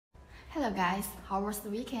Hello guys, how was the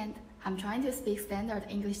weekend? I'm trying to speak standard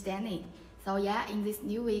English Dannie. So yeah, in this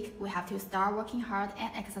new week, we have to start working hard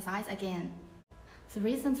and exercise again. The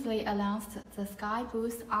recently announced the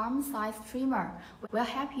Skybulls arm size trimmer will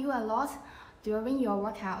help you a lot during your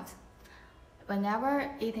workout.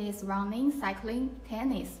 Whenever it is running, cycling,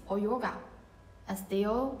 tennis, or yoga, and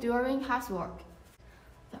still during housework.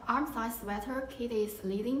 The arm size sweater kit is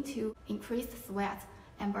leading to increased sweat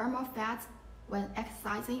and burn more fat when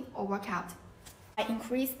exercising or workout, by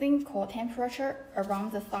increasing core temperature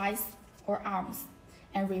around the thighs or arms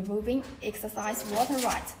and removing exercise water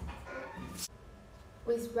weight.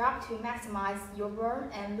 With wrap to maximize your burn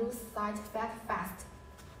and lose side fat fast.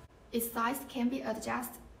 Its size can be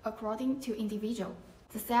adjusted according to individual.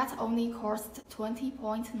 The set only costs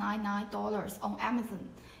 $20.99 on Amazon.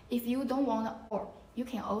 If you don't want more, you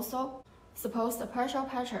can also suppose a partial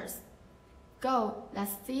purchase. Go,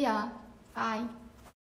 let's see ya. Bye.